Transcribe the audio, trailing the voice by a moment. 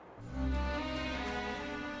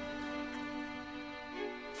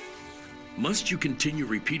Must you continue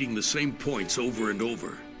repeating the same points over and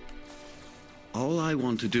over? All I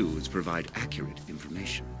want to do is provide accurate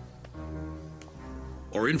information.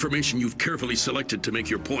 Or information you've carefully selected to make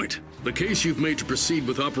your point. The case you've made to proceed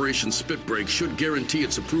with Operation Spitbreak should guarantee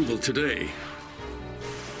its approval today.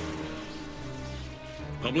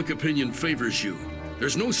 Public opinion favors you.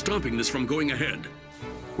 There's no stopping this from going ahead.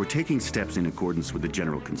 We're taking steps in accordance with the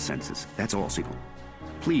general consensus. That's all, Siegel.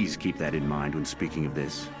 Please keep that in mind when speaking of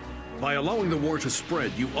this. By allowing the war to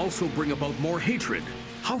spread, you also bring about more hatred.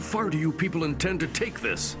 How far do you people intend to take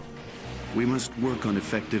this? We must work on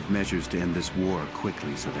effective measures to end this war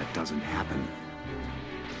quickly so that doesn't happen.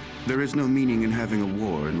 There is no meaning in having a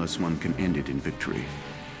war unless one can end it in victory.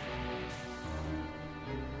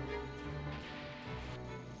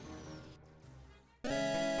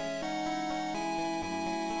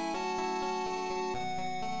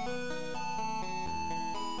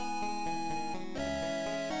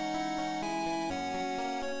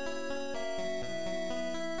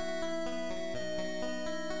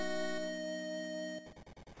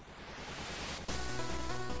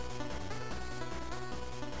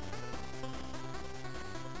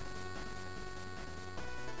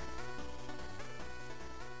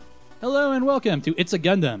 Hello and welcome to It's a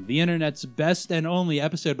Gundam, the internet's best and only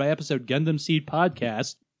episode-by-episode Gundam Seed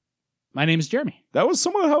podcast. My name is Jeremy. That was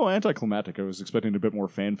somewhat how anticlimactic. I was expecting a bit more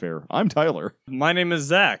fanfare. I'm Tyler. My name is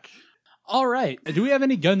Zach. All right, do we have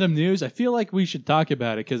any Gundam news? I feel like we should talk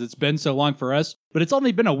about it because it's been so long for us, but it's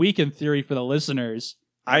only been a week in theory for the listeners.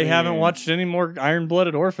 I haven't watched any more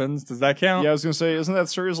Iron-Blooded Orphans. Does that count? Yeah, I was going to say, isn't that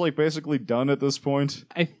series like basically done at this point?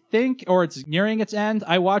 I think, or it's nearing its end.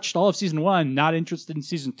 I watched all of Season 1, not interested in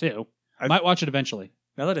Season 2. I might watch it eventually.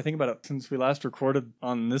 Now that I think about it, since we last recorded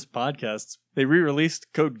on this podcast, they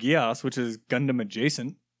re-released Code Geass, which is Gundam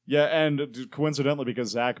adjacent. Yeah, and coincidentally,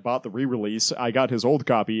 because Zach bought the re-release, I got his old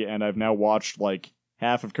copy, and I've now watched like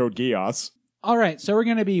half of Code Geass. All right, so we're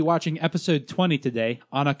going to be watching episode 20 today,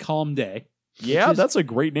 On a Calm Day. Yeah, that's a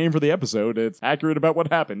great name for the episode. It's accurate about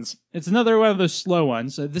what happens. It's another one of those slow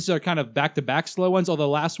ones. This are kind of back-to-back slow ones, although the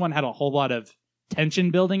last one had a whole lot of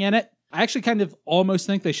tension building in it. I actually kind of almost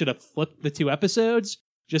think they should have flipped the two episodes,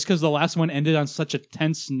 just because the last one ended on such a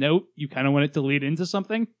tense note, you kind of want it to lead into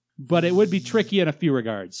something. But it would be tricky in a few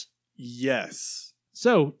regards. Yes.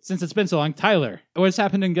 So, since it's been so long, Tyler, what's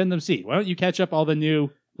happened in Gundam Seed? Why don't you catch up all the new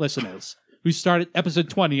listeners who started episode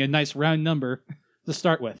 20, a nice round number to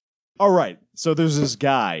start with? All right, so there's this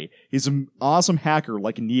guy. He's an awesome hacker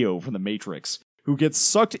like Neo from The Matrix, who gets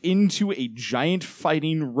sucked into a giant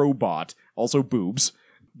fighting robot, also boobs.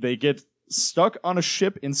 They get stuck on a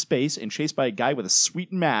ship in space and chased by a guy with a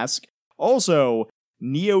sweet mask. Also,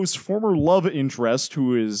 Neo's former love interest,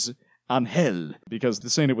 who is Angel, because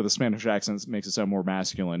saying it with a Spanish accent makes it sound more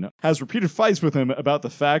masculine, has repeated fights with him about the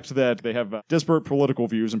fact that they have disparate political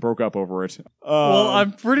views and broke up over it. Well,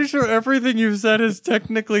 I'm pretty sure everything you've said is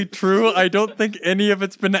technically true. I don't think any of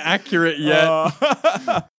it's been accurate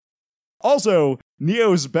yet. Also,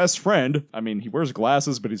 Neo's best friend, I mean, he wears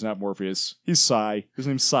glasses, but he's not Morpheus. He's Psy. His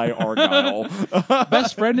name's Psy Argyle.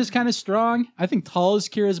 Best friend is kind of strong. I think Tall is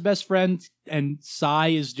Kira's best friend, and Psy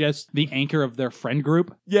is just the anchor of their friend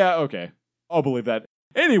group. Yeah, okay. I'll believe that.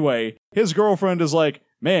 Anyway, his girlfriend is like,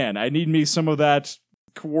 man, I need me some of that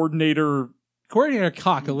coordinator... Coordinator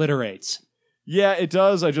cock alliterates. Yeah, it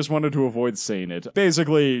does. I just wanted to avoid saying it.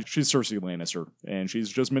 Basically, she's Cersei Lannister, and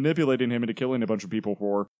she's just manipulating him into killing a bunch of people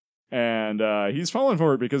for her. And he's falling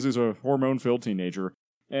for it because he's a hormone-filled teenager.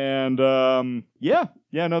 And, yeah,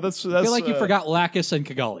 no, that's... I feel like you forgot Lacus and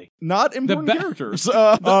Kigali. Not important characters.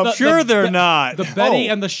 Sure they're not. The Betty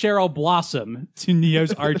and the Cheryl Blossom to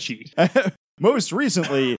Neo's Archie. Most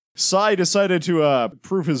recently, Psy decided to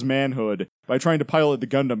prove his manhood by trying to pilot the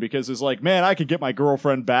Gundam because it's like, man, I could get my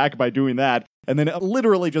girlfriend back by doing that. And then it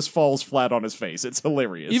literally just falls flat on his face. It's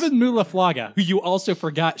hilarious. Even Mula Flaga, who you also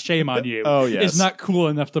forgot, shame on you, yes. is not cool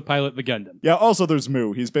enough to pilot the Gundam. Yeah, also there's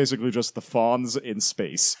Mu. He's basically just the Fawns in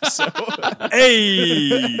space. So.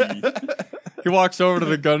 Hey! He walks over to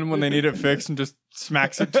the Gundam when they need it fixed and just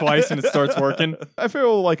smacks it twice and it starts working. I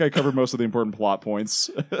feel like I covered most of the important plot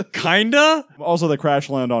points. Kinda? Also, they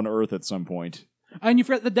crash land on Earth at some point. And you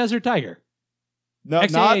forgot the Desert Tiger. No,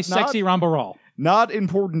 XAA Sexy Rambaral. Not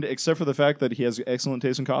important, except for the fact that he has excellent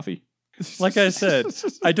taste in coffee. Like I said,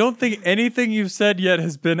 I don't think anything you've said yet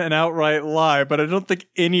has been an outright lie, but I don't think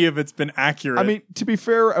any of it's been accurate. I mean, to be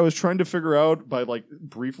fair, I was trying to figure out by like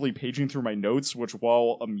briefly paging through my notes, which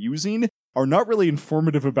while amusing, are not really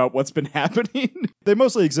informative about what's been happening. They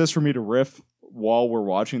mostly exist for me to riff while we're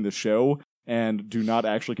watching the show. and do not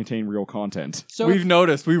actually contain real content. So We've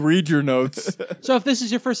noticed. We read your notes. So if this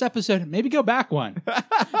is your first episode, maybe go back one.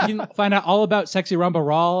 You can find out all about Sexy Rumba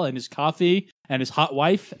Rawl and his coffee and his hot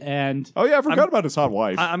wife. And Oh yeah, I forgot about his hot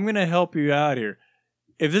wife. I'm going to help you out here.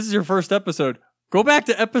 If this is your first episode, go back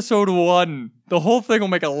to episode 1. The whole thing will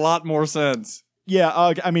make a lot more sense. Yeah,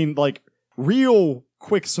 I mean, like, real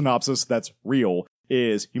quick synopsis that's real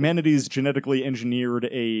is humanity's genetically engineered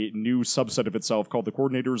a new subset of itself called the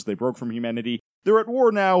Coordinators. They broke from humanity. They're at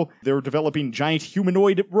war now. They're developing giant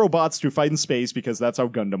humanoid robots to fight in space because that's how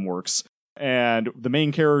Gundam works. And the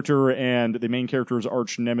main character and the main character's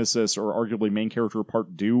arch nemesis, or arguably main character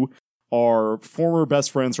part 2, are former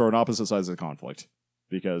best friends who are on opposite sides of the conflict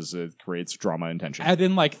because it creates drama and tension. add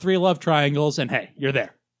in like 3 love triangles, and hey, you're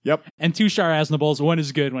there. Yep. And 2 Shar Aznables. One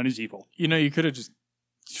is good, one is evil. You know, you could have just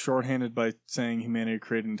shorthanded by saying humanity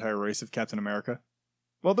created an entire race of Captain America.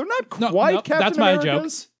 Well, they're not No, quite no, Captain that's my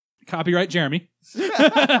Americas. Copyright Jeremy.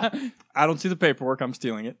 I don't see the paperwork. I'm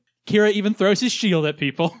stealing it. Kira even throws his shield at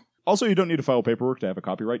people. Also, you don't need to file paperwork to have a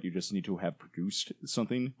copyright. You just need to have produced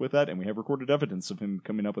something with that, and we have recorded evidence of him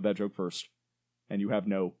coming up with that joke first. And you have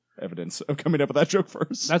no evidence of coming up with that joke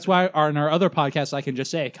first. That's why in our other podcasts, I can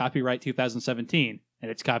just say copyright 2017,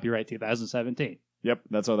 and it's copyright 2017. Yep,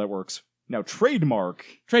 that's how that works. Now, trademark.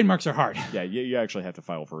 Trademarks are hard. Yeah, you actually have to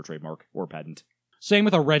file for a trademark or patent. Same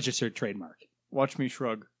with a registered trademark. Watch me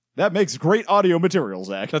shrug. That makes great audio material,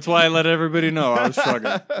 Zach. That's why I let everybody know I was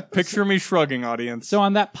shrugging. Picture me shrugging, audience. So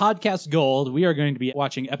on that podcast gold, we are going to be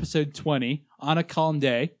watching episode 20, On a Calm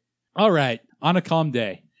Day. All right, On a Calm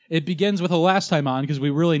Day. It begins with a last time on because we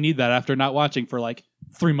really need that after not watching for like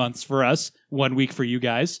 3 months for us, 1 week for you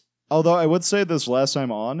guys. Although I would say this last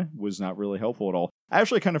time on was not really helpful at all. I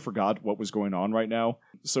actually kind of forgot what was going on right now.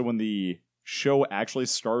 So when the show actually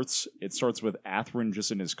starts, it starts with Athrun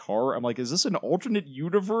just in his car. I'm like, is this an alternate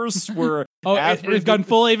universe where Oh, it's gone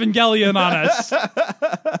full Evangelion on us.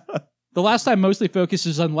 The last time mostly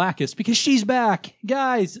focuses on Lacus because she's back.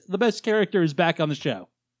 Guys, the best character is back on the show.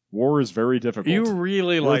 War is very difficult. You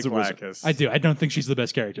really Words like of wisdom. Lacus. I do. I don't think she's the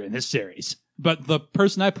best character in this series. But the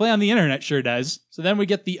person I play on the internet sure does. So then we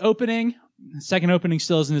get the opening. The second opening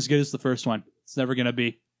still isn't as good as the first one. It's never going to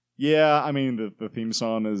be. Yeah, I mean, the theme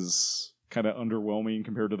song is kind of underwhelming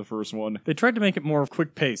compared to the first one. They tried to make it more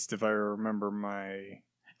quick-paced, if I remember my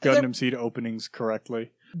Gundam Seed openings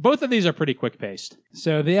correctly. Both of these are pretty quick-paced.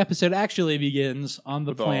 So the episode actually begins on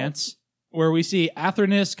the With all- plants where we see Athrun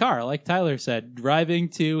in his car, like Tyler said, driving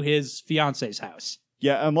to his fiance's house.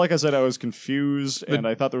 Yeah, and like I said, I was confused, and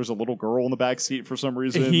I thought there was a little girl in the back seat for some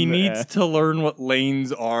reason. He needs to learn what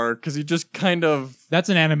lanes are, because he just kind of... That's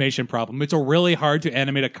an animation problem. It's really hard to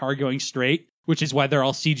animate a car going straight, which is why they're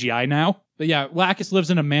all CGI now. But yeah, Lacus lives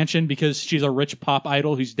in a mansion because she's a rich pop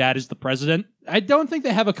idol whose dad is the president. I don't think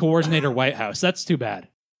they have a coordinator White House. That's too bad.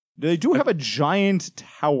 They do have a giant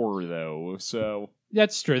tower, though, so...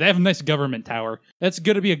 That's true. They have a nice government tower. That's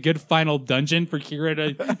going to be a good final dungeon for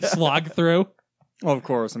Kira to slog through. Well, of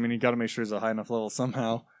course. I mean, you got to make sure he's a high enough level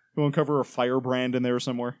somehow. You want to cover a firebrand in there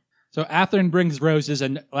somewhere? So Athrun brings roses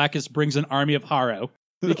and Lacus brings an army of Haro.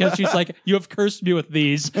 Because she's like, you have cursed me with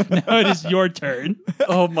these. Now it is your turn.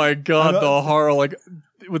 Oh my god, the horror. Like,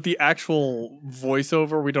 with the actual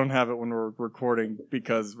voiceover, we don't have it when we're recording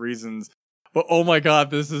because reasons. But oh my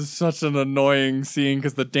god, this is such an annoying scene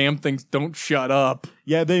because the damn things don't shut up.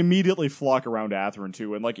 Yeah, they immediately flock around Athrun,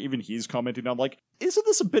 too, and, like, even he's commenting on, like, isn't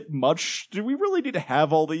this a bit much? Do we really need to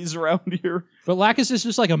have all these around here? But Lacus is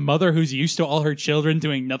just like a mother who's used to all her children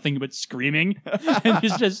doing nothing but screaming. And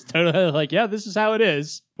is just totally like, yeah, this is how it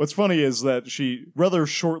is. What's funny is that she rather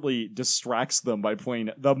shortly distracts them by playing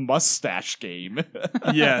the mustache game.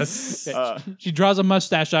 Yes. She draws a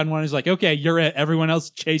mustache on one and is like, okay, you're it. Everyone else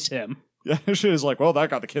chase him. Yeah, she was like, well,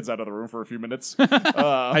 that got the kids out of the room for a few minutes.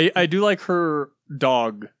 I do like her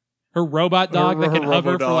dog. Her robot dog that Her can hover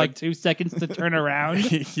for robo-dog. like 2 seconds to turn around.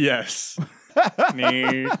 Yes.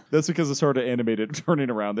 Neat. That's because it's hard to animate it turning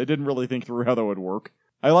around. They didn't really think through how that would work.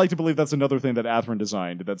 I like to believe that's another thing that Athrun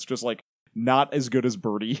designed that's just, like, not as good as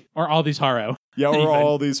Birdie. Or all these Haro. Yeah, or Even.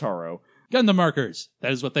 all these Haro. Gundam markers.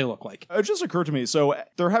 That is what they look like. It just occurred to me, so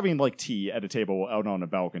they're having, like, tea at a table out on a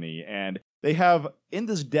balcony, and they have, in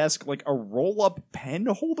this desk, like, a roll-up pen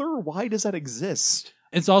holder? Why does that exist?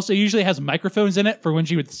 It's also usually has microphones in it for when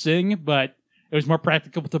she would sing, but it was more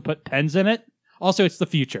practical to put pens in it. Also, it's the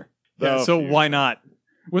future. Yeah, The so future. why not?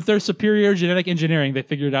 With their superior genetic engineering, they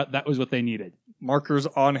figured out that was what they needed. Markers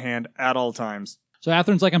on hand at all times. So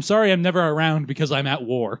Athrun's like, I'm sorry I'm never around because I'm at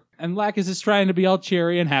war. And Lacus is trying to be all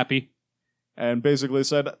cheery and happy. And basically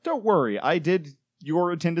said, don't worry, I did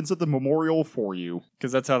your attendance at the memorial for you.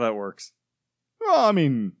 Because that's how that works. Well, I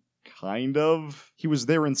mean, kind of. He was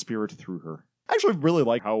there in spirit through her. I actually really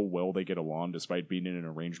like how well they get along despite being in an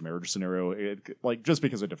arranged marriage scenario. Just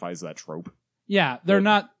because it defies that trope. Yeah, they're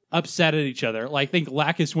not upset at each other. Like, I think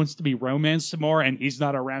Lacus wants to be romanced more, and he's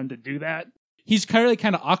not around to do that. He's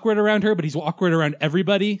kind of awkward around her, but he's awkward around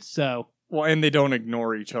everybody, so... Well, and they don't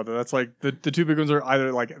ignore each other. That's like, the two big ones are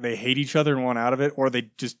either like they hate each other and want out of it, or they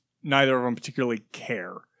just, neither of them particularly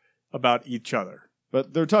care about each other.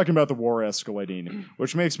 But they're talking about the war escalating,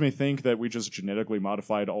 which makes me think that we just genetically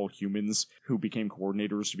modified all humans who became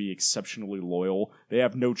coordinators to be exceptionally loyal. They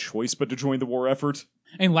have no choice but to join the war effort.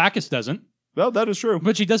 And Lacus doesn't. Well, that is true.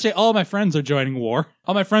 But she does say, all my friends are joining war.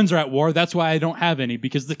 All my friends are at war. That's why I don't have any,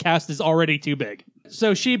 because the cast is already too big.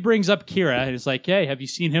 So she brings up Kira and is like, hey, have you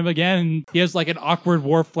seen him again? And he has like an awkward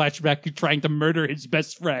war flashback trying to murder his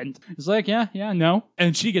best friend. He's like, yeah, no.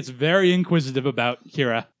 And she gets very inquisitive about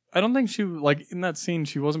Kira. I don't think she, like, in that scene,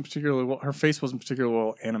 she wasn't particularly well, her face wasn't particularly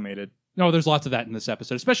well animated. No, there's lots of that in this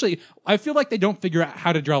episode. Especially, I feel like they don't figure out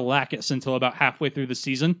how to draw Lacus until about halfway through the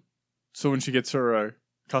season. So when she gets her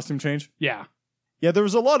costume change? Yeah. Yeah, there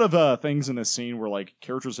was a lot of things in this scene where, like,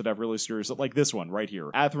 characters would have really serious... Like this one right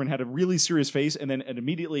here. Athrun had a really serious face, and then an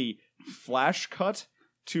immediately flash cut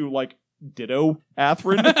to, like, ditto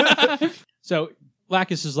Athrun. So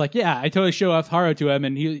Lacus is like, yeah, I totally show off Haro to him,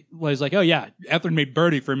 and he was like, oh yeah, Athrun made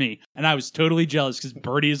Birdie for me. And I was totally jealous, because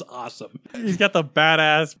Birdie is awesome. He's got the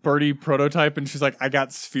badass Birdie prototype, and she's like, I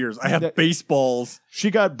got spheres. I have baseballs. She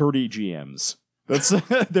got Birdie GMs. That's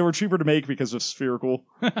They were cheaper to make because of spherical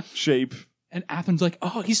shape. And Athrun's like,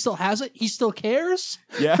 oh, he still has it? He still cares?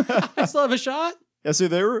 Yeah. I still have a shot? Yeah, see,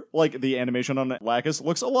 the animation on Lacus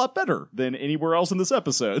looks a lot better than anywhere else in this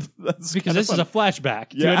episode. That's because this is a flashback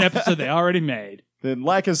to an episode they already made. Then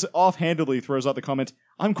Lacus offhandedly throws out the comment,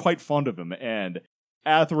 I'm quite fond of him, and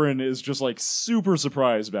Athrun is just, like, super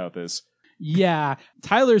surprised about this. Yeah,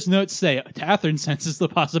 Tyler's notes say Athrun senses the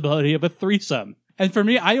possibility of a threesome. And for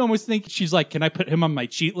me, I almost think she's like, can I put him on my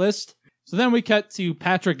cheat list? So then we cut to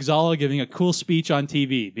Patrick Zala giving a cool speech on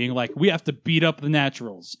TV, being like, we have to beat up the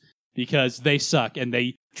Naturals because they suck, and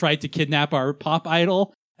they tried to kidnap our pop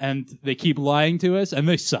idol, and they keep lying to us, and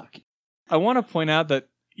they suck. I want to point out that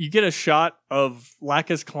you get a shot of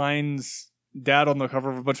Lacus Klein's dad on the cover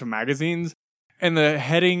of a bunch of magazines, and the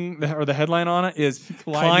heading or the headline on it is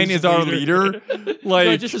Klein is our leader. Like,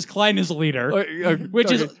 no, it just says Klein is leader,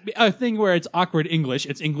 which is a thing where it's awkward English.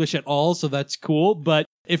 It's English at all, so that's cool. But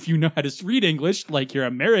if you know how to read English, like you're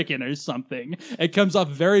American or something, it comes off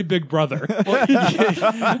very Big Brother.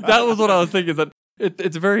 That was what I was thinking. Is that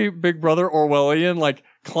it's very Big Brother Orwellian, like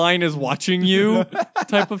Klein is watching you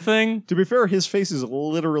type of thing. To be fair, his face is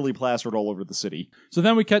literally plastered all over the city. So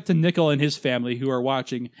then we cut to Nickel and his family who are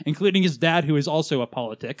watching, including his dad, who is also a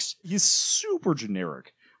politics. He's super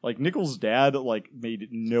generic. Like, Nickel's dad, like, made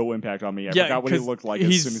no impact on me. I forgot what he looked like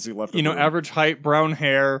as soon as he left the room. Average height, brown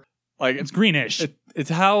hair. Like, it's greenish. It's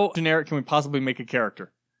how generic can we possibly make a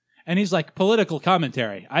character? And he's like, political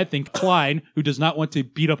commentary. I think Klein, who does not want to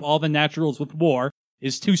beat up all the Naturals with war,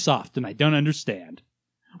 is too soft, and I don't understand.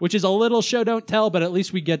 Which is a little show don't tell, but at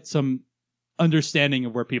least we get some understanding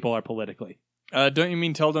of where people are politically. Don't you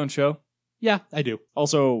mean tell, don't show? Yeah, I do.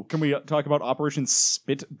 Also, can we talk about Operation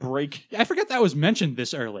Spit Break? I forgot that was mentioned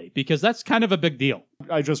this early, because that's kind of a big deal.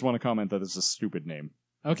 I just want to comment that it's a stupid name.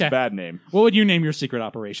 Okay. It's a bad name. What would you name your secret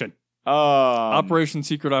operation? Operation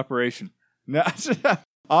Secret Operation.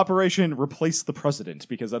 Operation Replace the President,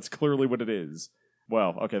 because that's clearly what it is.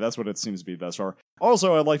 Well, okay, that's what it seems to be thus far.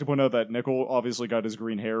 Also, I'd like to point out that Nickel obviously got his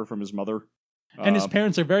green hair from his mother. And his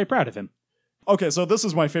parents are very proud of him. Okay, so this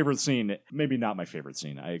is my favorite scene. Maybe not my favorite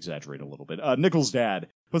scene. I exaggerate a little bit. Nickel's dad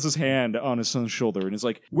puts his hand on his son's shoulder and is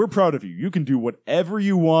like, we're proud of you. You can do whatever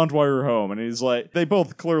you want while you're home. And he's like, they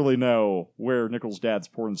both clearly know where Nickel's dad's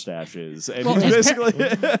porn stash is. And well, he's basically...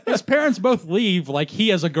 his parents both leave, like he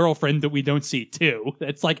has a girlfriend that we don't see too.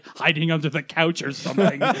 It's like hiding under the couch or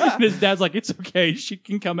something. And his dad's like, it's okay, she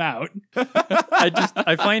can come out.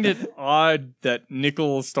 I find it odd that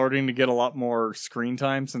Nickel is starting to get a lot more screen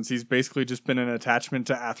time since he's basically just been an attachment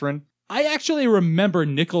to Athrun. I actually remember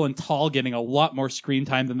Nickel and Tal getting a lot more screen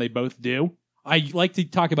time than they both do. I like to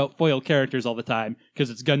talk about foil characters all the time because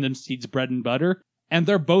it's Gundam Seed's bread and butter. And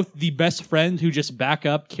they're both the best friends who just back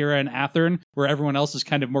up Kira and Athrun, where everyone else is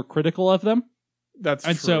kind of more critical of them. That's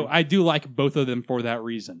true. So I do like both of them for that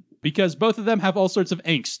reason. Because both of them have all sorts of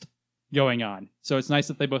angst going on. So it's nice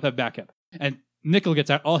that they both have backup. And Nickel gets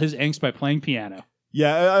out all his angst by playing piano.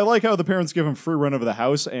 Yeah, I like how the parents give him free run over the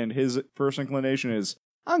house, and his first inclination is,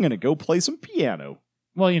 I'm going to go play some piano.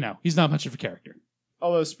 Well, he's not much of a character.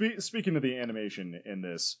 Although, speaking of the animation in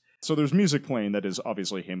this, so there's music playing that is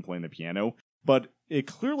obviously him playing the piano, but it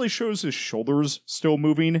clearly shows his shoulders still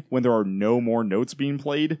moving when there are no more notes being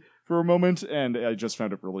played for a moment, and I just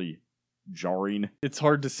found it really jarring. It's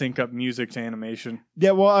hard to sync up music to animation.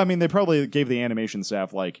 Yeah, well, I mean, they probably gave the animation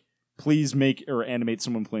staff, like, please make or animate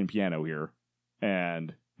someone playing piano here.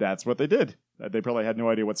 And that's what they did. They probably had no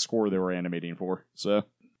idea what score they were animating for. So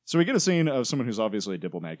we get a scene of someone who's obviously a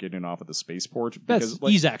diplomat getting off at the spaceport. That's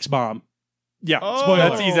Isak's mom. Yeah, Oh,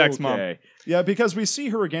 that's Isak's mom. okay. Yeah, because we see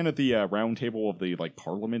her again at the round table of the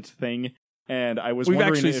parliament thing, and I was We've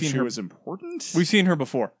wondering actually if seen she her- was important. We've seen her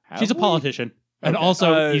before. Have She's a we? politician. And Okay.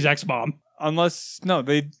 also Isak's mom. Unless, no,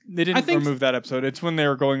 they I didn't think- remove that episode. It's when they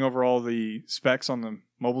were going over all the specs on the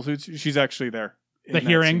mobile suits. She's actually there. in The that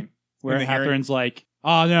hearing, scene. where In the hearing. Catherine's like,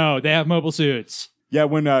 oh no, they have mobile suits. Yeah,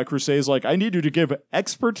 when Crusade's like, I need you to give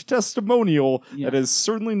expert testimonial Yeah. that is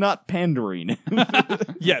certainly not pandering.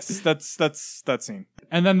 Yes, that's that scene.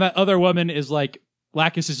 And then that other woman is like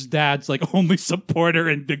Lacus's dad's like only supporter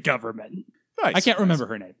in the government. Nice, I can't nice. remember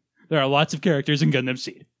her name. There are lots of characters in Gundam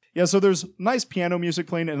Seed. Yeah, so there's nice piano music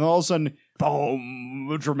playing, and all of a sudden,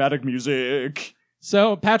 boom, dramatic music.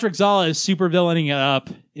 So Patrick Zala is super villaining it up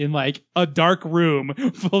in like a dark room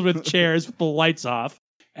filled with chairs with the lights off.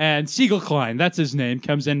 And Siegel Klein, that's his name,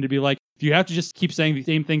 comes in to be like, do you have to just keep saying the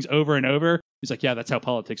same things over and over? He's like, yeah, that's how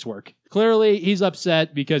politics work. Clearly, he's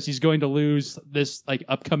upset because he's going to lose this like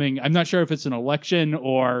upcoming, I'm not sure if it's an election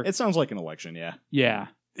or, It sounds like an election, yeah. yeah.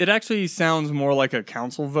 It actually sounds more like a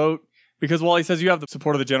council vote because while he says you have the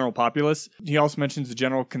support of the general populace, he also mentions the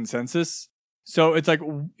general consensus. So it's like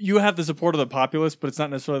you have the support of the populace, but it's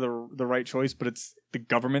not necessarily the right choice, but it's the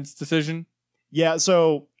government's decision. Yeah,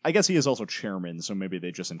 so I guess he is also chairman, so maybe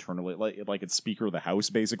they just internally, like it's Speaker of the House,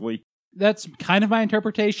 basically. That's kind of my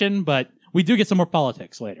interpretation, but we do get some more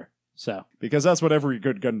politics later. So, Because that's what every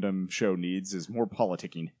good Gundam show needs, is more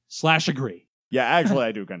politicking. slash agree. Yeah, actually,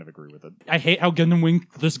 I do kind of agree with it. I hate how Gundam Wing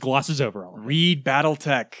just glosses over all of it. Read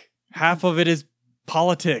Battletech. Half of it is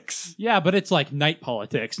politics. Yeah, but it's like night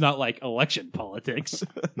politics, not like election politics.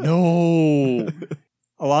 No.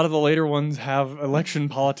 A lot of the later ones have election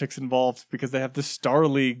politics involved because they have the Star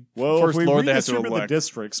League Well, First if we Lord they have to redistribute the elect.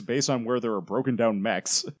 districts based on where there are broken down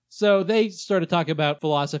mechs. So they start to talk about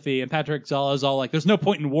philosophy, and Patrick Zala's all like, there's no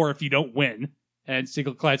point in war if you don't win. And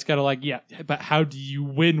Siegel Klein's kind of like, yeah, but how do you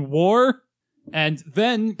win war? And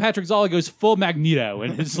then Patrick Zala goes full Magneto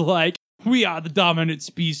and is like, we are the dominant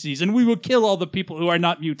species, and we will kill all the people who are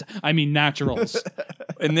not naturals.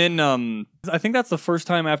 And then I think that's the first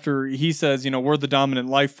time after he says, we're the dominant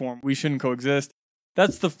life form. We shouldn't coexist.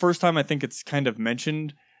 That's the first time I think it's kind of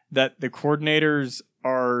mentioned that the coordinators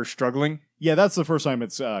are struggling. Yeah, that's the first time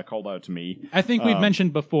it's called out to me. I think we've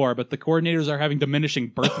mentioned before, but the coordinators are having diminishing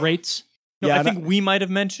birth rates. No, Yeah, I and think we might have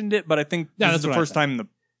mentioned it, but I think Yeah, this that's is the what I first thought. time the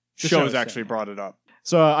The show show's has actually saying. brought it up.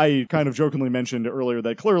 So I kind of jokingly mentioned earlier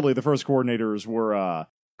that clearly the first coordinators were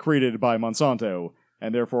created by Monsanto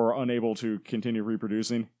and therefore unable to continue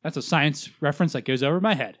reproducing. That's a science reference that goes over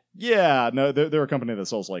my head. Yeah, no, they're a company that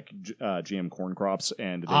sells like GM corn crops,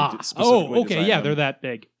 and they specifically Oh, okay, design yeah, them. they're that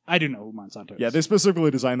big. I do know who Monsanto is. Yeah, they specifically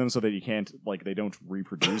design them so that you can't, they don't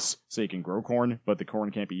reproduce, so you can grow corn, but the corn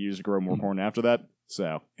can't be used to grow more corn after that.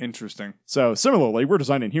 So Interesting. similarly, we're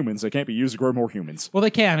designing humans that can't be used to grow more humans. Well, they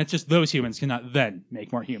can. It's just those humans cannot then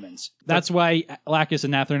make more humans. That's why Lacus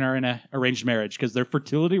and Nathryn are in an arranged marriage, because their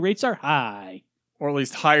fertility rates are high. Or at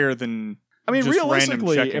least higher than I mean, just random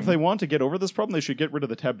realistically, checking. if they want to get over this problem, they should get rid of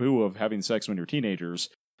the taboo of having sex when you're teenagers,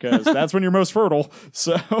 because that's when you're most fertile.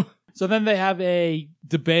 So, So then they have a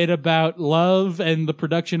debate about love and the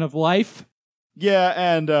production of life. yeah,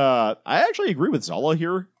 and I actually agree with Zala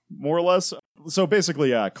here, more or less. So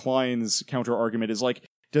basically, Klein's counter-argument is like,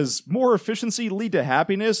 does more efficiency lead to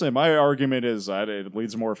happiness? And my argument is that it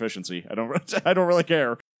leads to more efficiency. I don't really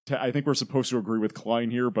care. I think we're supposed to agree with Klein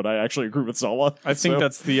here, but I actually agree with Zala. I think So,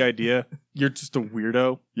 that's the idea. You're just a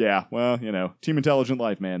weirdo. yeah, well, Team Intelligent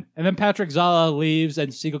Life, man. And then Patrick Zala leaves,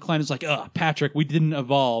 and Siegel Klein is like, ugh, Patrick, we didn't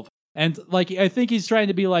evolve. And, I think he's trying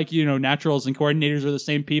to be like, naturals and coordinators are the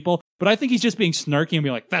same people. But I think he's just being snarky and be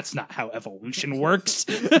like, that's not how evolution works.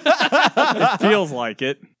 It feels like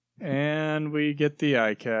it. And we get the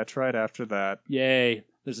eye catch right after that. Yay.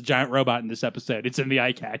 There's a giant robot in this episode. It's in the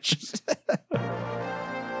eye catch.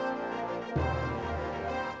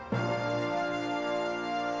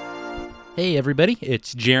 Hey everybody,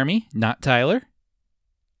 it's Jeremy, not Tyler.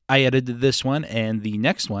 I edited this one and the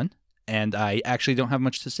next one, and I actually don't have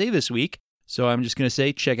much to say this week, so I'm just going to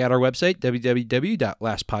say check out our website,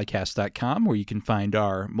 www.lastpodcast.com, where you can find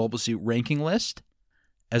our Mobile Suit ranking list,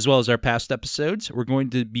 as well as our past episodes. We're going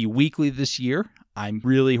to be weekly this year. I'm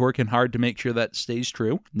really working hard to make sure that stays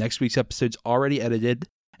true. Next week's episode's already edited,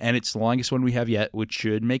 and it's the longest one we have yet, which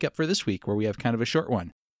should make up for this week, where we have kind of a short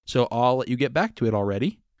one. So I'll let you get back to it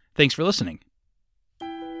already. Thanks for listening.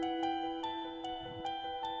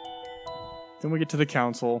 Then we get to the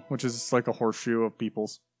council, which is like a horseshoe of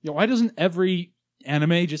peoples. Yeah, why doesn't every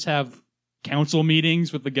anime just have council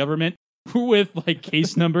meetings with the government with like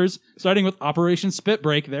case numbers, starting with Operation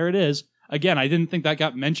Spitbreak? There it is. Again, I didn't think that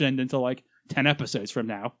got mentioned until like 10 episodes from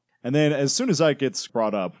now. And then as soon as that gets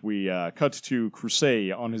brought up, we cut to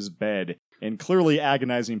Crusade on his bed in clearly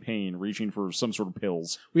agonizing pain, reaching for some sort of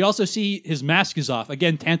pills. We also see his mask is off.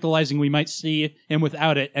 Again, tantalizing we might see him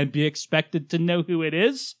without it and be expected to know who it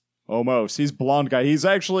is. Almost. He's blonde guy. He's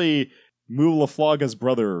actually Mulaflaga's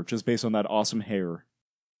brother, just based on that awesome hair.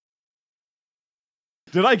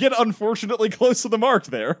 Did I get unfortunately close to the mark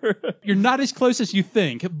there? You're not as close as you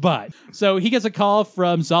think, but... So he gets a call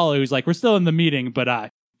from Zala, who's like, we're still in the meeting,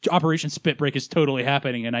 but Operation Spitbreak is totally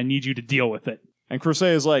happening, and I need you to deal with it. And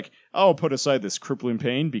Crusade is like, I'll put aside this crippling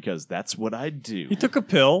pain because that's what I do. He took a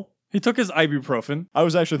pill. He took his ibuprofen. I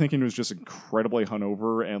was actually thinking he was just incredibly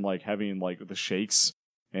hungover and like having like the shakes,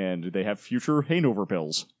 and they have future hangover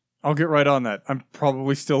pills. I'll get right on that. I'm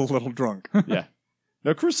probably still a little drunk. Yeah.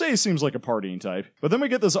 Now, Crusade seems like a partying type, but then we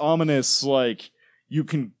get this ominous, like, you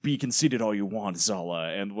can be conceited all you want, Zala,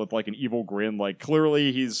 and with, like, an evil grin, like,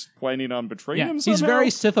 clearly he's planning on betraying him somehow. He's very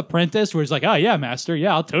Sith apprentice, where he's like, oh, yeah, master,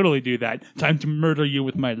 yeah, I'll totally do that. Time to murder you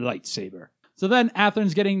with my lightsaber. So then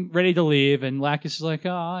Atherin's getting ready to leave, and Lacus is like, oh,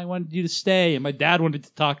 I wanted you to stay, and my dad wanted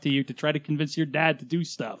to talk to you to try to convince your dad to do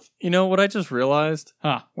stuff. You know what I just realized?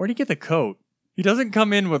 Huh. Where'd he get the coat? He doesn't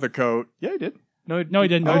come in with a coat. Yeah, he did. No, he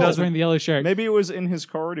didn't. Oh, He was wearing the yellow shirt. Maybe it was in his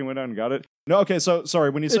car and he went out and got it. No, okay, so, sorry,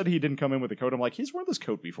 when he said he didn't come in with a coat, I'm like, he's worn this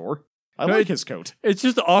coat before. I No, like his coat. It's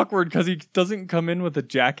just awkward because he doesn't come in with a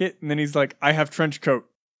jacket, and then he's like, I have trench coat.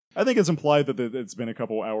 I think it's implied that it's been a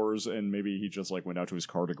couple hours and maybe he just, like, went out to his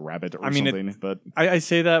car to grab it or something, but... I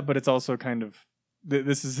say that, but it's also kind of...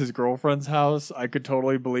 This is his girlfriend's house. I could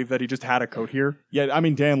totally believe that he just had a coat here. Yeah, I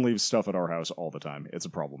mean, Dan leaves stuff at our house all the time. It's a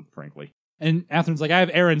problem, frankly. And Atherin's like, I have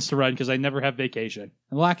errands to run because I never have vacation.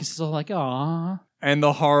 And Lacus is all like, aw. And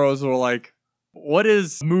the Haros were like, what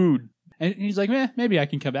is mood? And he's like, maybe I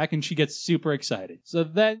can come back. And she gets super excited. So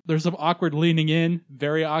then there's some awkward leaning in,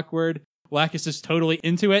 very awkward. Lacus is totally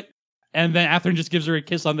into it. And then Atherin just gives her a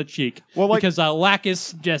kiss on the cheek. Well, like, because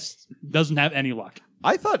Lacus just doesn't have any luck.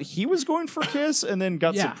 I thought he was going for a kiss and then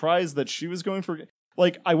got Yeah. surprised that she was going for...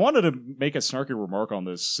 Like, I wanted to make a snarky remark on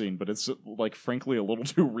this scene, but it's, like, frankly a little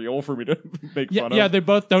too real for me to make fun of. Yeah, they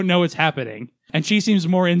both don't know what's happening. And she seems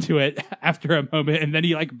more into it after a moment, and then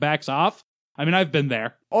he, like, backs off. I mean, I've been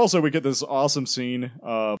there. Also, we get this awesome scene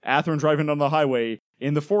of Atherin driving on the highway.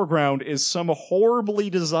 In the foreground is some horribly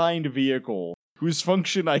designed vehicle whose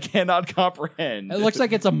function I cannot comprehend. It looks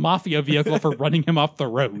like it's a mafia vehicle for running him off the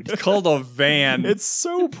road. It's called a van. It's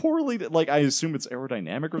so poorly... Like, I assume it's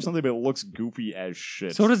aerodynamic or something, but it looks goofy as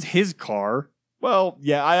shit. So does his car. Well,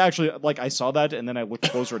 yeah, I actually... Like, I saw that, and then I looked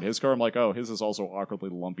closer at his car. I'm like, oh, his is also awkwardly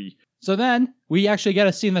lumpy. So then, we actually get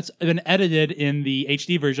a scene that's been edited in the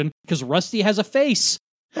HD version, because Rusty has a face.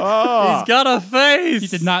 Ah! He's got a face. He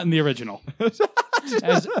did not in the original.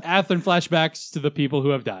 As Atherin flashbacks to the people who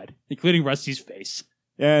have died, including Rusty's face.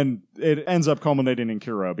 And it ends up culminating in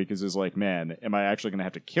Kira because he's like, man, am I actually going to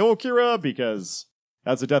have to kill Kira? Because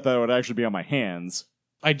that's a death that would actually be on my hands.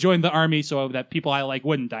 I joined the army so that people I like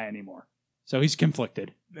wouldn't die anymore. So he's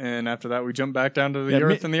conflicted. And after that, we jump back down to the Yeah,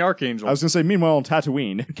 Earth and the Archangel. I was going to say, meanwhile, on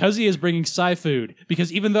Tatooine. Cuzzy is bringing Psy food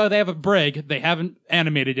because even though they have a brig, they haven't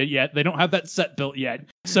animated it yet. They don't have that set built yet.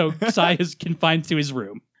 So Psy is confined to his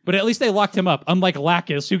room. But at least they locked him up, unlike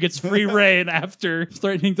Lacus, who gets free reign after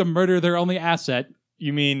threatening to murder their only asset.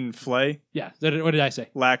 You mean Flay? Yeah, what did I say?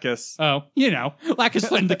 Lacus. Oh, you know, Lacus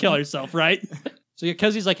threatened to kill herself, right? So yeah,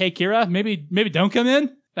 Cuzzy's like, hey, Kira, maybe don't come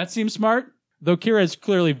in? That seems smart. Though Kira is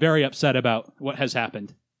clearly very upset about what has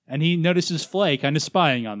happened. And he notices Flay kind of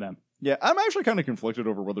spying on them. Yeah, I'm actually kind of conflicted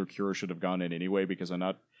over whether Kira should have gone in anyway, because I'm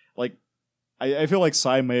not, like, I feel like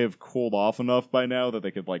Psy may have cooled off enough by now that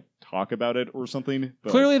they could, like, talk about it or something.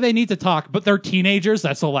 But Clearly they need to talk, but they're teenagers.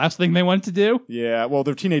 That's the last thing they want to do. yeah, well,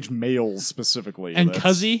 they're teenage males specifically. And That's-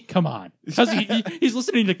 Cuzzy, come on. Cuzzy, he's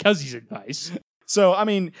listening to Cuzzy's advice. So, I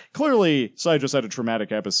mean, clearly, Psy just had a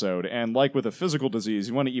traumatic episode, and like with a physical disease,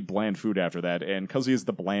 you want to eat bland food after that, and Cuzzy is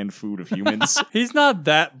the bland food of humans. He's not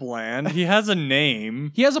that bland. He has a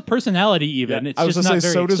name. He has a personality even. Yeah, It's I was just gonna not say,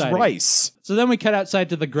 very so does exciting. Rice. So then we cut outside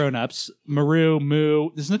to the grown-ups. Maru, Moo.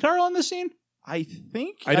 Is Natara on this scene? I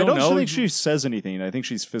think... I don't know. think she says anything. I think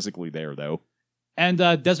she's physically there, though. And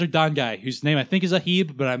Desert Dawn guy, whose name I think is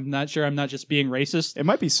Ahib, but I'm not sure I'm not just being racist. It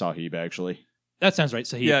might be Sahib, actually. That sounds right,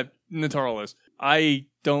 Sahib. Yeah, Natara is. I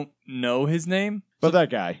don't know his name. But that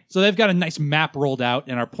guy. So they've got a nice map rolled out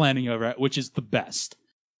and are planning over it, which is the best.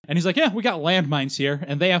 And he's like, yeah, we got landmines here,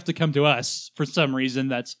 and they have to come to us for some reason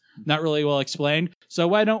that's not really well explained. So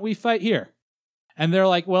why don't we fight here? And they're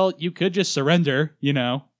like, well, you could just surrender, you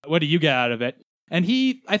know. What do you get out of it? And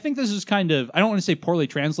I think this is kind of, I don't want to say poorly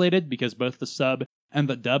translated, because both the sub and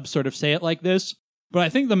the dub sort of say it like this. But I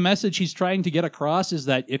think the message he's trying to get across is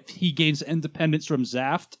that if he gains independence from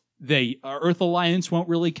Zaft, the Earth Alliance won't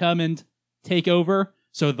really come and take over.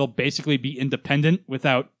 So they'll basically be independent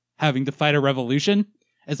without having to fight a revolution,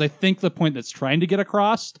 as I think the point that's trying to get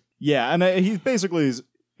across. Yeah, and he basically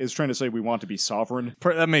is trying to say we want to be sovereign.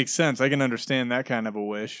 That makes sense. I can understand that kind of a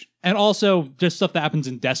wish. And also just stuff that happens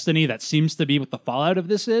in Destiny that seems to be what the fallout of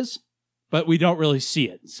this is, but we don't really see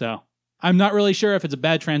it. So I'm not really sure if it's a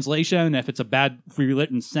bad translation, if it's a bad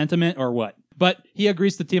rewritten sentiment or what. But he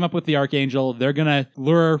agrees to team up with the Archangel. They're going to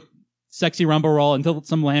lure Sexy Rumble Roll into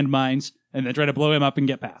some landmines and then try to blow him up and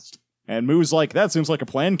get past. And Moo's like, that seems like a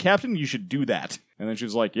plan, Captain. You should do that. And then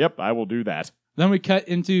she's like, yep, I will do that. Then we cut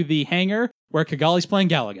into the hangar where Kigali's playing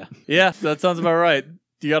Galaga. Yeah, that sounds about right.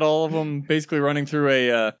 You got all of them basically running through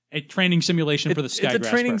a training simulation for the Skygrasper. It's a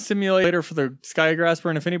training simulator for the Skygrasper,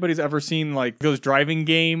 and if anybody's ever seen like those driving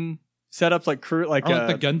game setups, like like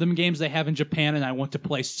the Gundam games they have in Japan, and I want to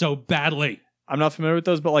play so badly. I'm not familiar with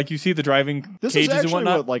those, but like you see the driving this cages is actually and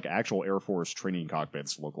whatnot. What like actual Air Force training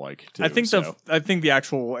cockpits look like. Too, I think so. I think the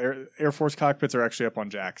actual Air Force cockpits are actually up on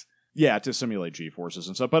jacks. Yeah, to simulate G-forces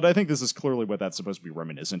and stuff. But I think this is clearly what that's supposed to be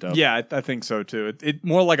reminiscent of. Yeah, I think so too. It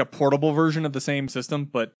more like a portable version of the same system,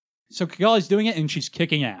 but so Kigali's doing it and she's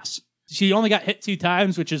kicking ass. She only got hit 2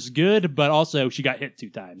 times, which is good, but also she got hit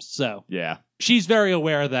 2 times. So yeah, she's very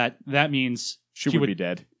aware that means she would be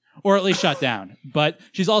dead. Or at least shut down. But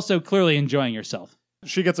she's also clearly enjoying herself.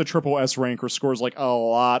 She gets a triple S rank. Her score's like a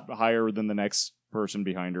lot higher than the next person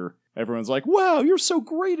behind her. Everyone's like, wow, you're so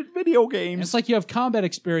great at video games. It's like you have combat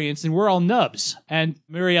experience and we're all nubs. And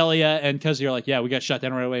Murielia and Kazuya are like, yeah, we got shut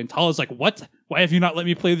down right away. And Tala's like, what? Why have you not let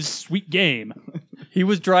me play this sweet game? He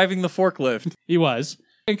was driving the forklift. He was.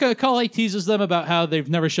 And Kale teases them about how they've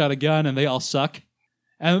never shot a gun and they all suck.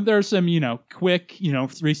 And there's some, quick,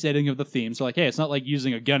 restating of the themes. So like, hey, it's not like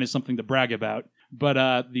using a gun is something to brag about.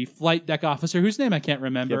 But the flight deck officer, whose name I can't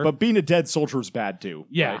remember. Yeah, but being a dead soldier is bad too.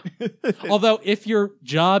 Yeah. Right? Although if your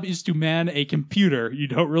job is to man a computer, you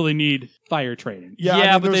don't really need fire training.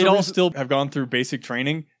 Yeah, but they'd all still have gone through basic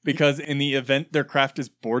training because in the event their craft is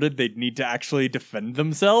boarded, they'd need to actually defend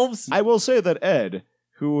themselves. I will say that Ed,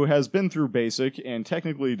 who has been through basic and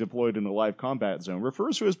technically deployed in a live combat zone,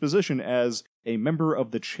 refers to his position as a member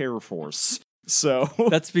of the chair force. So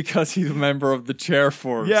that's because he's a member of the chair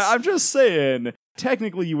force. Yeah, I'm just saying.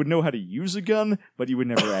 Technically, you would know how to use a gun, but you would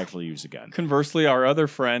never actually use a gun. Conversely, our other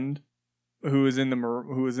friend, who is in the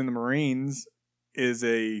Marines, is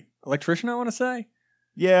a electrician. I want to say.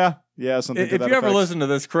 Yeah, something. If you ever listen to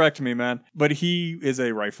this, correct me, man. But he is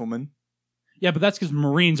a rifleman. Yeah, but that's because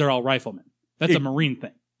Marines are all riflemen. That's a Marine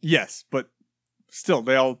thing. Yes, but still,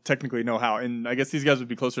 they all technically know how. And I guess these guys would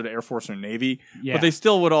be closer to Air Force or Navy. Yeah. But they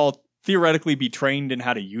still would all theoretically be trained in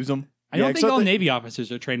how to use them. I don't think all Navy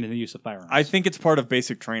officers are trained in the use of firearms. I think it's part of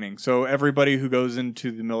basic training. So everybody who goes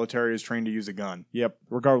into the military is trained to use a gun. Yep,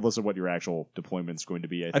 regardless of what your actual deployment's going to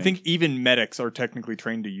be. I think even medics are technically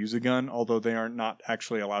trained to use a gun, although they are not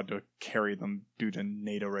actually allowed to carry them due to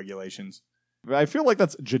NATO regulations. I feel like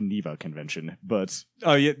that's Geneva Convention, but...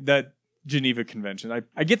 Oh, yeah, that Geneva Convention.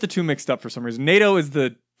 I get the two mixed up for some reason. NATO is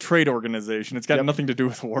the trade organization. It's got nothing to do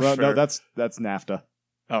with warfare. No, that's NAFTA.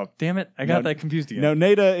 Oh, damn it. I got that confused again. No,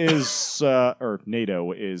 NATO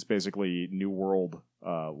is basically New World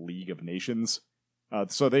League of Nations.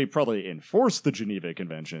 So they probably enforce the Geneva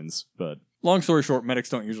Conventions, but... Long story short, medics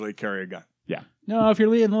don't usually carry a gun. Yeah. No, if you're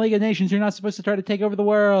leading the League of Nations, you're not supposed to try to take over the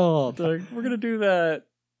world. We're going to do that.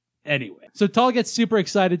 Anyway, so Tal gets super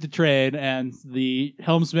excited to trade, and the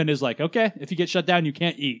helmsman is like, okay, if you get shut down, you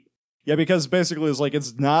can't eat. Yeah, because basically it's like,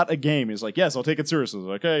 it's not a game. He's like, yes, I'll take it seriously.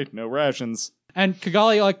 Okay, no rations. And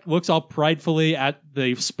Kigali looks all pridefully at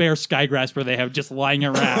the spare Skygrasper they have just lying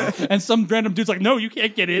around. And some random dude's like, no, you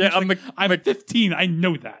can't get in. Yeah, I'm 15, I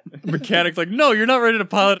know that. Mechanic's like, no, you're not ready to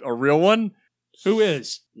pilot a real one. Who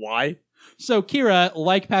is? Why? So Kira,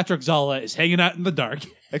 like Patrick Zala, is hanging out in the dark.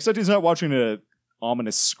 Except he's not watching a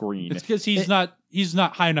ominous screen. It's because he's not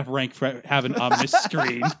high enough rank for having an ominous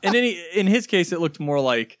screen. And in his case, it looked more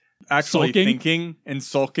like actually thinking and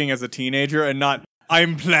sulking as a teenager and not,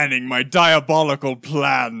 I'm planning my diabolical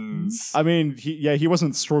plans. I mean, he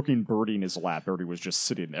wasn't stroking Birdie in his lap. Birdie was just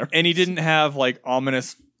sitting there. And he didn't have like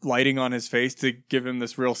ominous lighting on his face to give him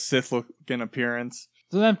this real Sith looking appearance.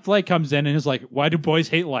 So then Flay comes in and is like, why do boys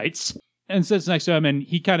hate lights? And sits next to him, and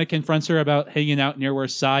he kind of confronts her about hanging out near where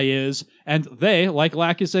Sai is. And they, like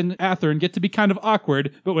Lacus and Atherin, get to be kind of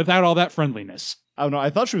awkward, but without all that friendliness. I don't know. I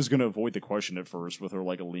thought she was going to avoid the question at first with her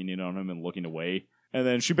like leaning on him and looking away. And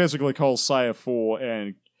then she basically calls Sai a fool,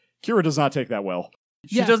 and Kira does not take that well.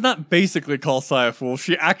 She does not basically call Sai a fool.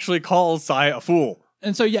 She actually calls Sai a fool.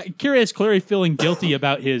 And so, yeah, Kira is clearly feeling guilty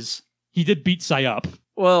about he did beat Sai up.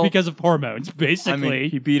 Well, Because of hormones, basically. I mean,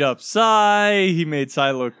 he beat up Sai, he made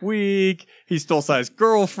Sai look weak, he stole Sai's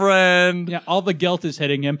girlfriend. Yeah, all the guilt is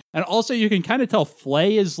hitting him. And also, you can kind of tell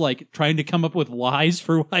Flay is like trying to come up with lies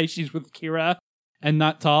for why she's with Kira and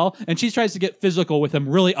not Tal. And she tries to get physical with him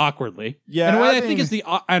really awkwardly. Yeah, in a way, I I think mean- it's the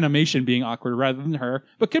animation being awkward rather than her,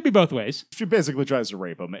 but could be both ways. She basically tries to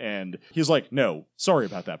rape him, and he's like, no. Sorry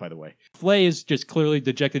about that, by the way. Flay is just clearly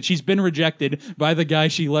dejected. She's been rejected by the guy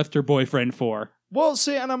she left her boyfriend for. Well,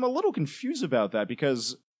 see, and I'm a little confused about that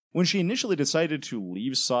because when she initially decided to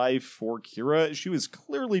leave Sai for Kira, she was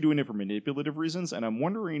clearly doing it for manipulative reasons, and I'm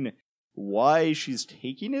wondering why she's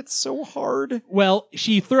taking it so hard. Well,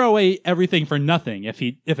 she threw away everything for nothing if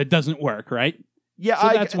it doesn't work, right? Yeah, So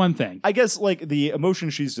that's one thing. I guess, like, the emotion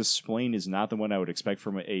she's displaying is not the one I would expect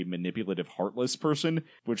from a manipulative, heartless person,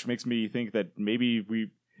 which makes me think that maybe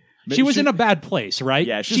She was in a bad place, right?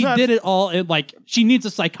 Yeah, she's she not- did it all. She needs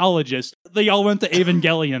a psychologist. They all went to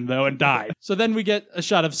Evangelion though and died. So then we get a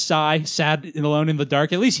shot of Sai, sad and alone in the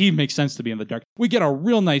dark. At least he makes sense to be in the dark. We get a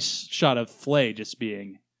real nice shot of Flay just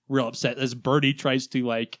being real upset as Birdie tries to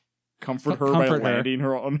comfort her comfort by her. landing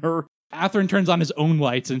her on her. Atherin turns on his own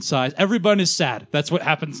lights and sighs. Everyone is sad. That's what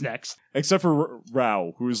happens next. Except for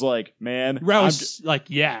Rao, who's like, man, Rouse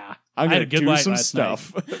yeah. I'm I had gonna a good do night some last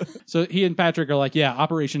stuff. So he and Patrick are like, yeah,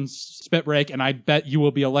 Operation Spitbreak, and I bet you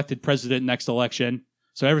will be elected president next election.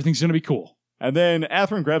 So everything's going to be cool. And then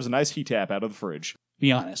Atherin grabs a nice heat tap out of the fridge.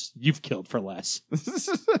 Be honest, you've killed for less.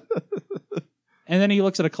 And then he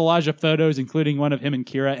looks at a collage of photos, including one of him and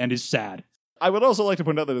Kira, and is sad. I would also like to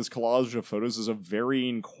point out that his collage of photos is of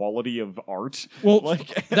varying quality of art. Well,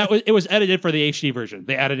 Like- it was edited for the HD version.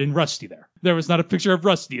 They added in Rusty there. There was not a picture of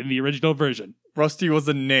Rusty in the original version. Rusty was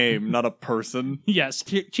a name, not a person. Yes,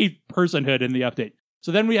 chief personhood in the update.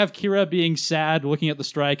 So then we have Kira being sad, looking at the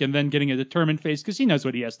strike, and then getting a determined face because he knows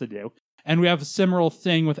what he has to do. And we have a similar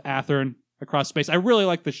thing with Atherin across space. I really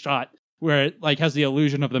like the shot where it has the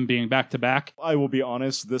illusion of them being back to back. I will be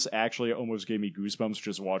honest, this actually almost gave me goosebumps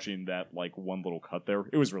just watching that one little cut there.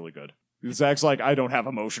 It was really good. Zach's like, I don't have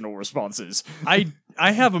emotional responses. I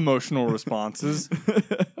have emotional responses.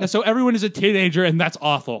 And so everyone is a teenager, and that's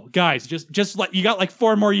awful. Guys, just you got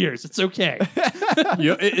 4 more years. It's okay.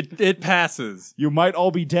 It passes. You might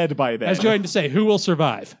all be dead by then. I was going to say, who will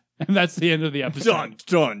survive? And that's the end of the episode. Dun,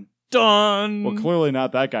 dun, dun. Well, clearly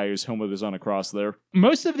not that guy whose helmet is on a cross there.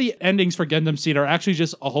 Most of the endings for Gundam Seed are actually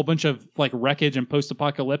just a whole bunch of wreckage and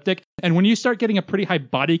post-apocalyptic. And when you start getting a pretty high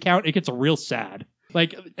body count, it gets real sad.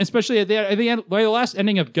 Especially at the end, the last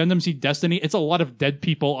ending of Gundam Seed Destiny, it's a lot of dead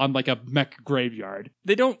people on a mech graveyard.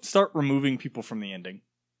 They don't start removing people from the ending.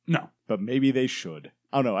 No. But maybe they should.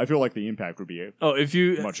 I don't know. I feel like the impact would be Oh, if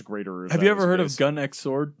you much greater. if have that you was ever the heard of case. Gun X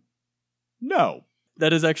Sword? No.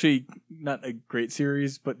 That is actually not a great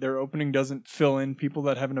series, but their opening doesn't fill in people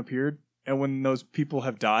that haven't appeared. And when those people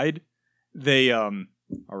have died, they Are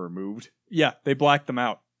removed. they black them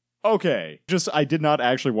out. Okay. I did not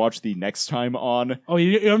actually watch the next time on. Oh,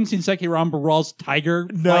 you haven't seen Sekiran Baral's tiger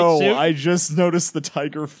flight No, suit? I just noticed the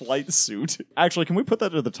tiger flight suit. Actually, can we put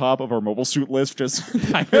that at the top of our mobile suit list? Just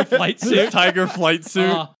Tiger flight suit. Tiger flight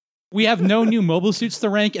suit. We have no new mobile suits to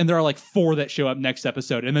rank, and there are 4 that show up next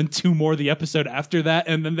episode, and then 2 more the episode after that,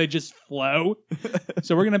 and then they just flow.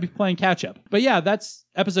 So we're going to be playing catch up. But yeah, that's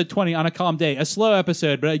episode 20 on a calm day. A slow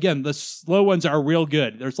episode, but again, the slow ones are real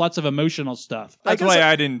good. There's lots of emotional stuff. That's why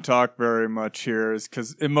I didn't talk very much here, is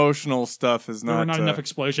because emotional stuff is There were not not enough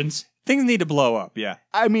explosions. things need to blow up. Yeah,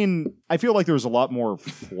 I mean, I feel like there was a lot more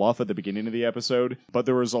fluff at the beginning of the episode, but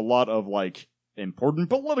there was a lot of important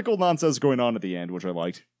political nonsense going on at the end, which I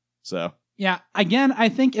liked. So Yeah, again, I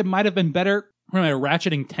think it might have been better from a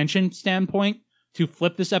ratcheting tension standpoint to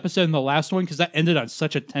flip this episode in the last one, because that ended on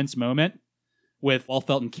such a tense moment with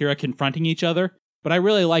Walfelt and Kira confronting each other. But I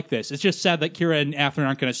really like this. It's just sad that Kira and Atherin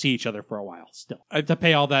aren't going to see each other for a while still, to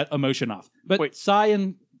pay all that emotion off. But Wait, Sai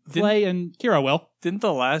and Flay and Kira will. didn't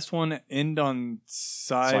the last one end on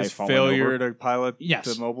Sai Sai's falling failure over? to pilot Yes,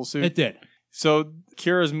 the mobile suit? It did. So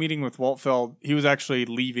Kira's meeting with Waltfeld, he was actually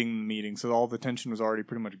leaving the meeting, so all the tension was already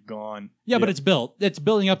pretty much gone. Yeah, but it's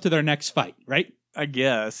building up to their next fight, right? I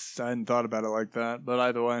guess. I hadn't thought about it like that, but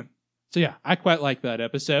either way. So yeah, I quite like that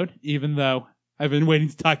episode, even though I've been waiting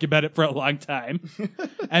to talk about it for a long time.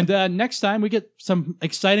 And next time we get some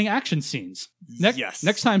exciting action scenes. Yes.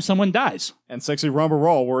 Next time someone dies. And Sexy Ramba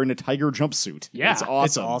Rawl wearing a tiger jumpsuit. Yeah, it's awesome.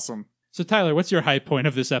 It's awesome. So Tyler, what's your high point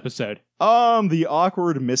of this episode? The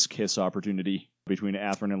awkward miss-kiss opportunity between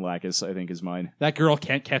Athrun and Lacus, I think, is mine. That girl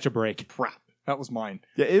can't catch a break. Crap. That was mine.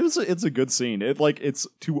 Yeah, it's a good scene. It's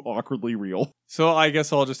too awkwardly real. So I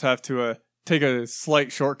guess I'll just have to take a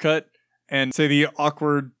slight shortcut and say the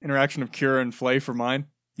awkward interaction of Kira and Flay for mine.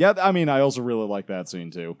 Yeah, I mean, I also really like that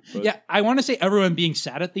scene too. But Yeah, I want to say everyone being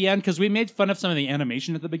sad at the end because we made fun of some of the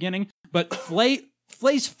animation at the beginning, but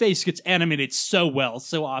Flay's face gets animated so well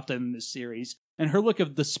so often in this series, and her look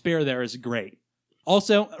of despair there is great.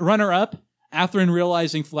 Also, runner-up, Athrun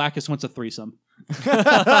realizing Flaccus wants a threesome.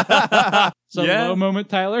 So Yeah. low moment,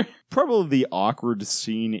 Tyler? probably the awkward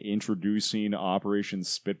scene introducing Operation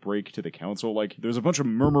Spitbreak to the council. Like, there's a bunch of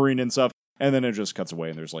murmuring and stuff, and then it just cuts away,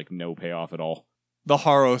 and there's like no payoff at all. The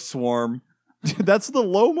Haro Swarm. That's the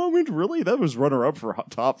low moment, really? That was runner-up for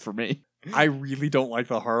top for me. I really don't like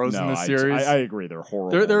the Haros in this I series. agree, they're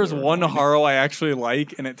horrible. There's They're one annoying. Haro I actually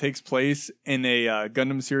like, and it takes place in a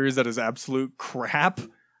Gundam series that is absolute crap.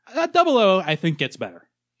 00, I think, gets better.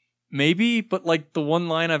 Maybe, but like the one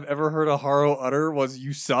line I've ever heard a Haro utter was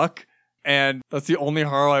 "You suck," and that's the only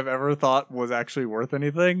Haro I've ever thought was actually worth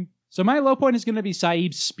anything. So my low point is going to be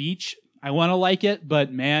Saeed's speech. I want to like it,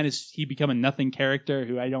 but man, is he become a nothing character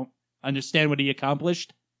who I don't understand what he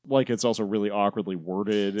accomplished. Like, it's also really awkwardly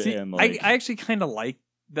worded, See, and like... I actually kind of like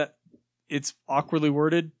that it's awkwardly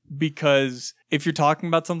worded, because if you're talking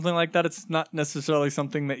about something like that, it's not necessarily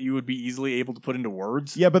something that you would be easily able to put into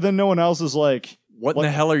words. Yeah, but then no one else is like... What in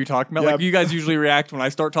the hell are you talking about? Yeah. Like, you guys usually react when I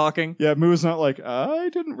start talking. Yeah, Moo's not like, I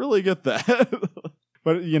didn't really get that.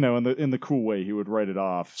 But, you know, in the cool way, he would write it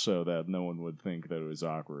off so that no one would think that it was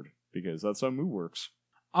awkward, because that's how Moo works.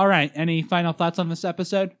 All right, any final thoughts on this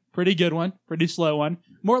episode? Pretty good one, pretty slow one.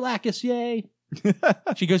 More Lacus, yay!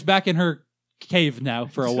 She goes back in her cave now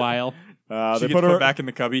for a while. She They gets put her back in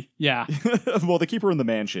the cubby. Yeah, well, they keep her in the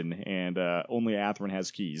mansion, and only Athrun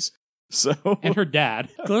has keys. So and her dad.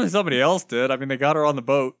 Clearly somebody else did. I mean, they got her on the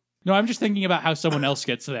boat. No, I'm just thinking about how someone else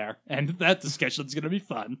gets there, and that discussion's going to be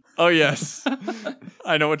fun. Oh, yes.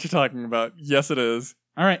 I know what you're talking about. Yes, it is.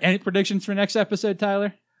 All right, any predictions for next episode,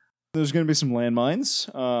 Tyler? there's going to be some landmines,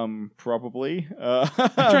 probably. I'm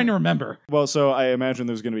trying to remember. Well, so I imagine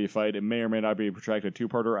there's going to be a fight. It may or may not be a protracted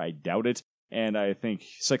two-parter. I doubt it. And I think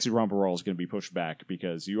Sexy Ramba Rawl is going to be pushed back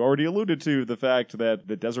because you already alluded to the fact that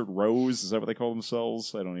the Desert Rose, is that what they call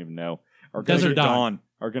themselves? I don't even know. Desert Dawn.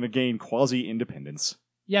 Are going to gain quasi-independence.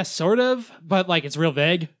 Yeah, sort of, but like it's real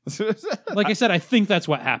vague. Like I said, I think that's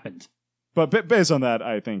what happened. But based on that,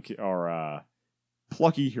 I think our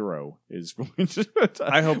plucky hero is going to...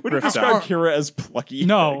 I hope Would you Griff describe dies. Kira as plucky?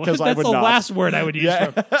 No, because that's I would the not. last word I would use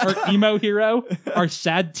Yeah. for our emo hero, our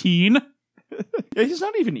sad teen. Yeah, he's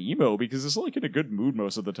not even emo because he's like in a good mood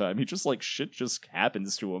most of the time. He just like shit just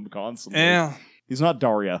happens to him constantly. Yeah. He's not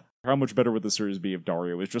Daria. How much better would the series be if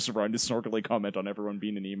Daria was just around to snarkily comment on everyone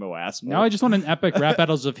being an emo asshole? Now I just want an epic rap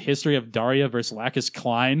battles of history of Daria versus Lacus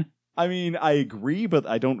Klein. I mean, I agree, but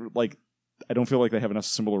I don't feel like they have enough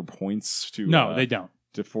similar points to No, they don't.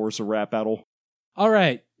 to force a rap battle. All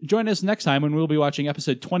right, join us next time when we'll be watching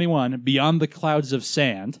episode 21, Beyond the Clouds of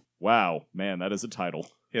Sand. Wow, man, that is a title.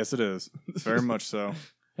 Yes, it is. Very much so.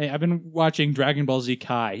 Hey, I've been watching Dragon Ball Z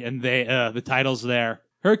Kai, and the title's there.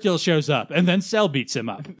 Hercule shows up, and then Cell beats him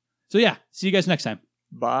up. So yeah, see you guys next time.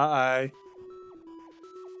 Bye.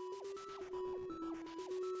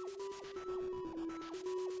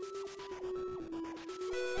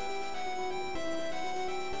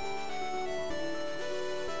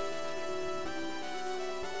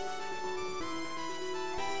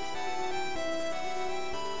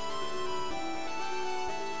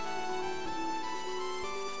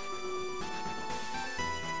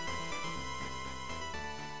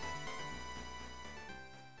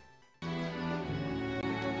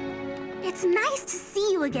 It's nice to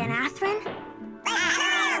see you again, Athrun.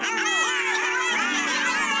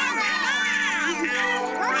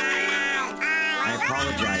 I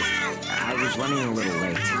apologize. I was running a little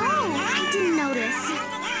late. Oh, I didn't notice.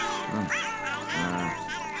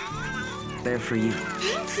 They're for you.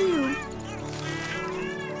 Thank you.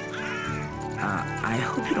 I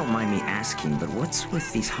hope you don't mind me asking, but what's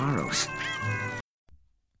with these Haros?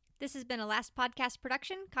 This has been a Last Podcast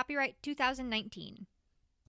production, copyright 2019.